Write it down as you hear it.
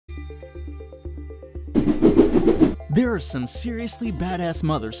There are some seriously badass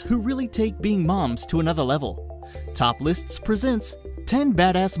mothers who really take being moms to another level. Top Lists presents 10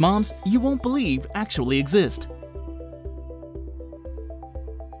 badass moms you won't believe actually exist.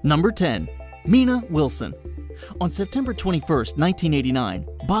 Number 10. Mina Wilson. On September 21, 1989,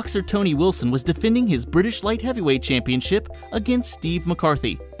 boxer Tony Wilson was defending his British light heavyweight championship against Steve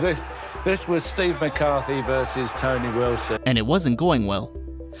McCarthy. This was Steve McCarthy versus Tony Wilson. And it wasn't going well.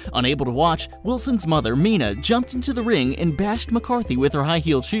 Unable to watch, Wilson's mother, Mina, jumped into the ring and bashed McCarthy with her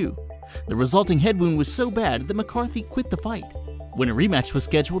high-heeled shoe. The resulting head wound was so bad that McCarthy quit the fight. When a rematch was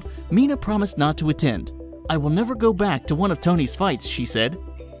scheduled, Mina promised not to attend. "I will never go back to one of Tony's fights," she said.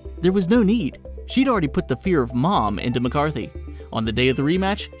 There was no need. She'd already put the fear of mom into McCarthy. On the day of the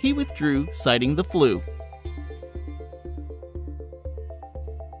rematch, he withdrew, citing the flu.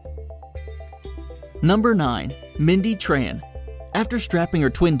 Number 9. Mindy Tran. After strapping her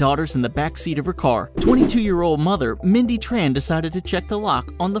twin daughters in the back seat of her car, 22-year-old mother Mindy Tran decided to check the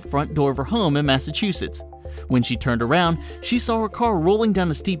lock on the front door of her home in Massachusetts. When she turned around, she saw her car rolling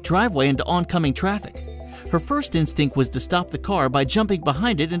down a steep driveway into oncoming traffic. Her first instinct was to stop the car by jumping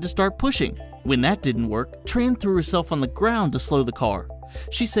behind it and to start pushing. When that didn't work, Tran threw herself on the ground to slow the car.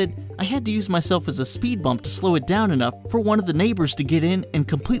 She said, "I had to use myself as a speed bump to slow it down enough for one of the neighbors to get in and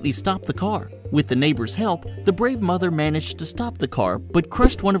completely stop the car." With the neighbor's help, the brave mother managed to stop the car, but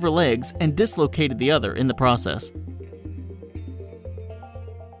crushed one of her legs and dislocated the other in the process.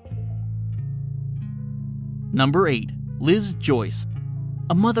 Number 8. Liz Joyce.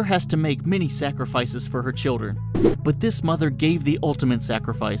 A mother has to make many sacrifices for her children, but this mother gave the ultimate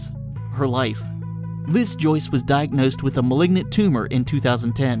sacrifice: her life. Liz Joyce was diagnosed with a malignant tumor in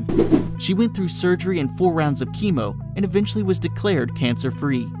 2010. She went through surgery and 4 rounds of chemo and eventually was declared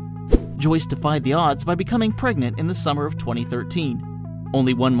cancer-free. Joyce defied the odds by becoming pregnant in the summer of 2013.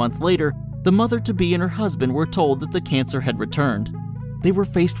 Only 1 month later, the mother-to-be and her husband were told that the cancer had returned. They were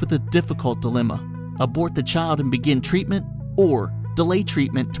faced with a difficult dilemma: abort the child and begin treatment, or delay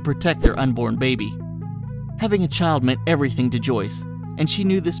treatment to protect their unborn baby. Having a child meant everything to Joyce, and she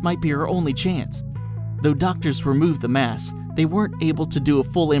knew this might be her only chance. Though doctors removed the mass, they weren't able to do a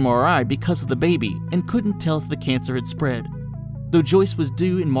full MRI because of the baby and couldn't tell if the cancer had spread. Though Joyce was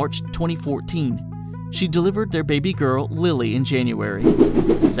due in March 2014, she delivered their baby girl, Lily, in January.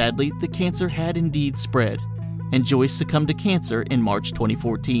 Sadly, the cancer had indeed spread, and Joyce succumbed to cancer in March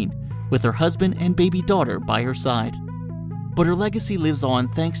 2014, with her husband and baby daughter by her side. But her legacy lives on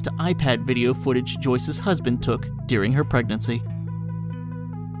thanks to iPad video footage Joyce's husband took during her pregnancy.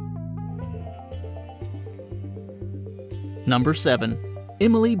 Number 7.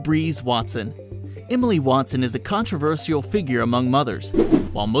 Emily Breeze Watson. Emily Watson is a controversial figure among mothers.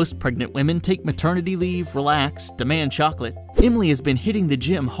 While most pregnant women take maternity leave, relax, demand chocolate, Emily has been hitting the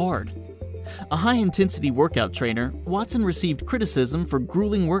gym hard. A high-intensity workout trainer, Watson received criticism for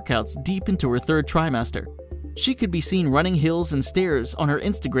grueling workouts deep into her 3rd trimester. She could be seen running hills and stairs on her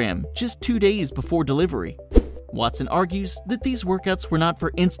Instagram just 2 days before delivery. Watson argues that these workouts were not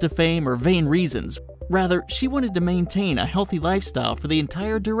for Insta fame or vain reasons. Rather, she wanted to maintain a healthy lifestyle for the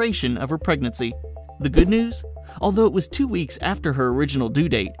entire duration of her pregnancy. The good news? Although it was 2 weeks after her original due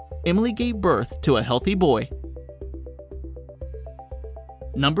date, Emily gave birth to a healthy boy.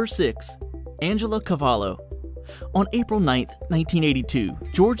 Number 6. Angela Cavallo. On April 9, 1982,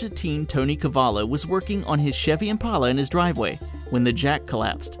 Georgia teen Tony Cavallo was working on his Chevy Impala in his driveway when the jack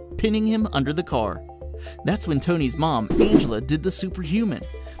collapsed, pinning him under the car. That's when Tony's mom, Angela, did the superhuman.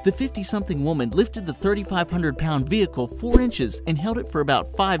 The 50-something woman lifted the 3,500-pound vehicle 4 inches and held it for about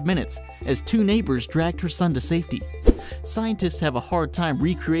 5 minutes as 2 neighbors dragged her son to safety. Scientists have a hard time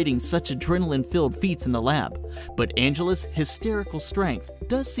recreating such adrenaline-filled feats in the lab, but Angela's hysterical strength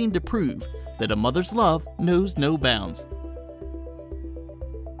does seem to prove that a mother's love knows no bounds.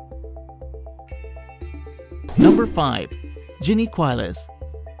 Number 5. Jenny Quiles.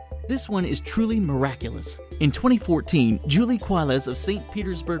 This one is truly miraculous. In 2014, Julie Quiles of St.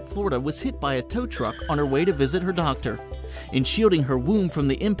 Petersburg, Florida was hit by a tow truck on her way to visit her doctor. In shielding her womb from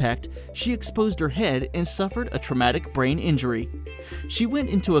the impact, she exposed her head and suffered a traumatic brain injury. She went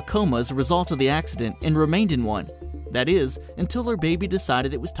into a coma as a result of the accident and remained in one. That is, until her baby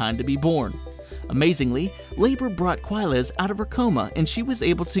decided it was time to be born. Amazingly, labor brought Quiles out of her coma and she was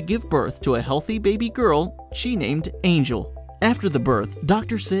able to give birth to a healthy baby girl she named Angel. After the birth,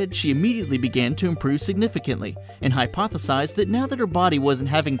 doctors said she immediately began to improve significantly and hypothesized that now that her body wasn't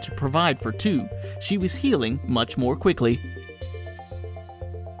having to provide for 2, she was healing much more quickly.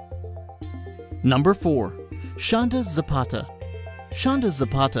 Number 4. Shonda Zapata. Shonda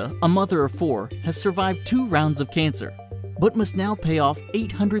Zapata, a mother of 4, has survived 2 rounds of cancer. but must now pay off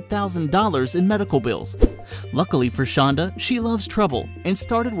 $800,000 in medical bills. Luckily for Shonda, she loves trouble and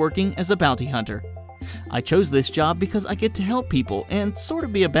started working as a bounty hunter. I chose this job because I get to help people and sort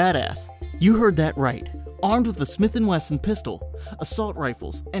of be a badass. You heard that right. Armed with a Smith & Wesson pistol, assault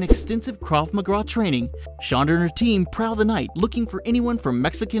rifles, and extensive Krav Maga training, Shonda and her team prowl the night looking for anyone from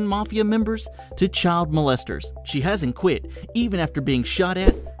Mexican mafia members to child molesters. She hasn't quit, even after being shot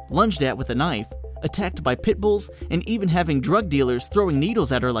at, lunged at with a knife, attacked by pit bulls, and even having drug dealers throwing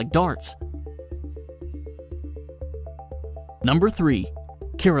needles at her like darts. Number 3.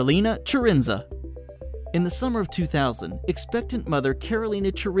 Carolina Chirinza. In the summer of 2000, expectant mother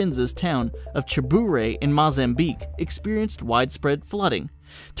Carolina Chirinza's town of Chibure in Mozambique experienced widespread flooding,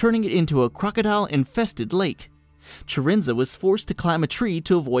 turning it into a crocodile-infested lake. Chirinza was forced to climb a tree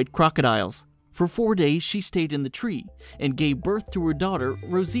to avoid crocodiles. For 4 days, she stayed in the tree and gave birth to her daughter,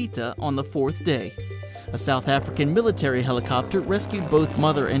 Rosita, on the 4th day. A South African military helicopter rescued both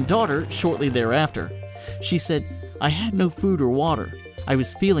mother and daughter shortly thereafter. She said, "I had no food or water. I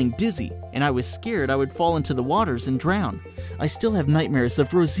was feeling dizzy, and I was scared I would fall into the waters and drown. I still have nightmares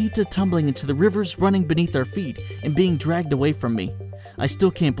of Rosita tumbling into the rivers running beneath our feet and being dragged away from me. I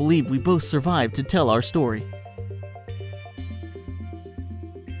still can't believe we both survived to tell our story."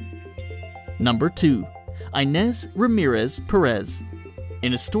 Number 2. Inez Ramirez Perez.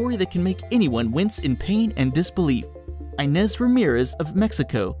 In a story that can make anyone wince in pain and disbelief, Inez Ramirez of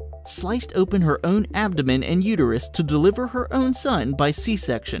Mexico sliced open her own abdomen and uterus to deliver her own son by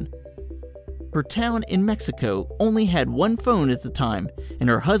C-section. Her town in Mexico only had one phone at the time, and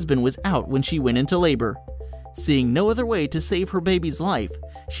her husband was out when she went into labor. Seeing no other way to save her baby's life,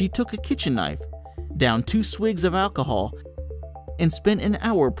 she took a kitchen knife, downed 2 swigs of alcohol, and spent an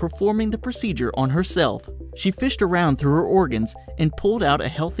hour performing the procedure on herself. She fished around through her organs and pulled out a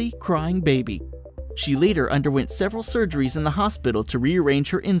healthy, crying baby. She later underwent several surgeries in the hospital to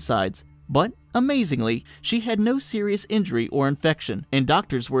rearrange her insides, but amazingly, she had no serious injury or infection, and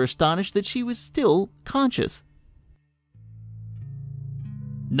doctors were astonished that she was still conscious.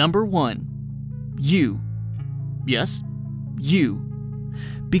 Number 1. You. Yes, you.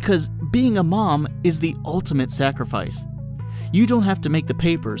 Because being a mom is the ultimate sacrifice. You don't have to make the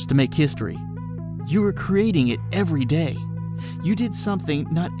papers to make history. You are creating it every day. You did something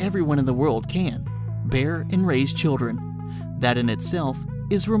not everyone in the world can: bear and raise children. That in itself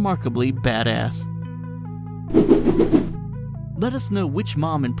is remarkably badass. Let us know which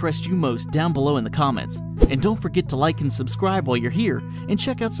mom impressed you most down below in the comments. And don't forget to like and subscribe while you're here, and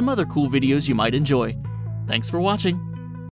check out some other cool videos you might enjoy. Thanks for watching.